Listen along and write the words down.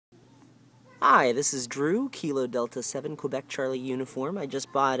Hi, this is Drew, Kilo Delta 7, Quebec Charlie uniform. I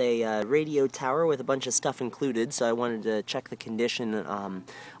just bought a radio tower with a bunch of stuff included, so I wanted to check the condition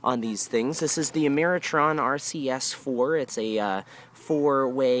on these things. This is the Ameritron RCS-4. It's a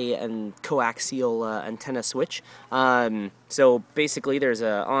four-way and coaxial antenna switch. So basically there's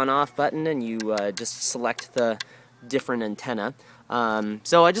a on-off button and you just select the different antenna.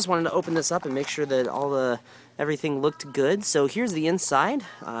 So I just wanted to open this up and make sure that everything looked good. So here's the inside.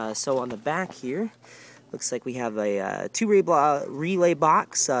 So on the back here, looks like we have a relay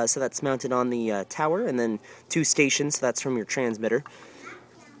box, so that's mounted on the tower, and then two stations, so that's from your transmitter.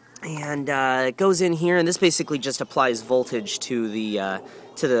 And it goes in here, and this basically just applies voltage to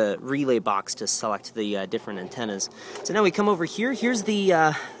the relay box to select the different antennas. So now we come over here. Here's the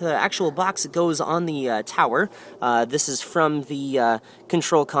actual box that goes on the tower. This is from the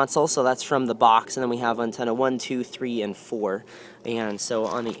control console, so that's from the box. And then we have antenna 1, 2, 3, and 4. And so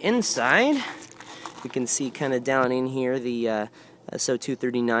on the inside, you can see kind of down in here the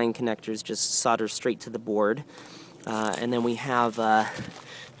SO239 connectors just solder straight to the board. And then we have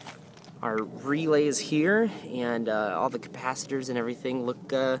our relays here, and all the capacitors and everything look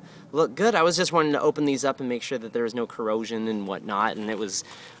good. I was just wanting to open these up and make sure that there was no corrosion and whatnot, and it was,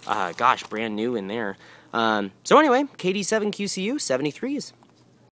 gosh, brand new in there. So anyway, KD7QCU 73s.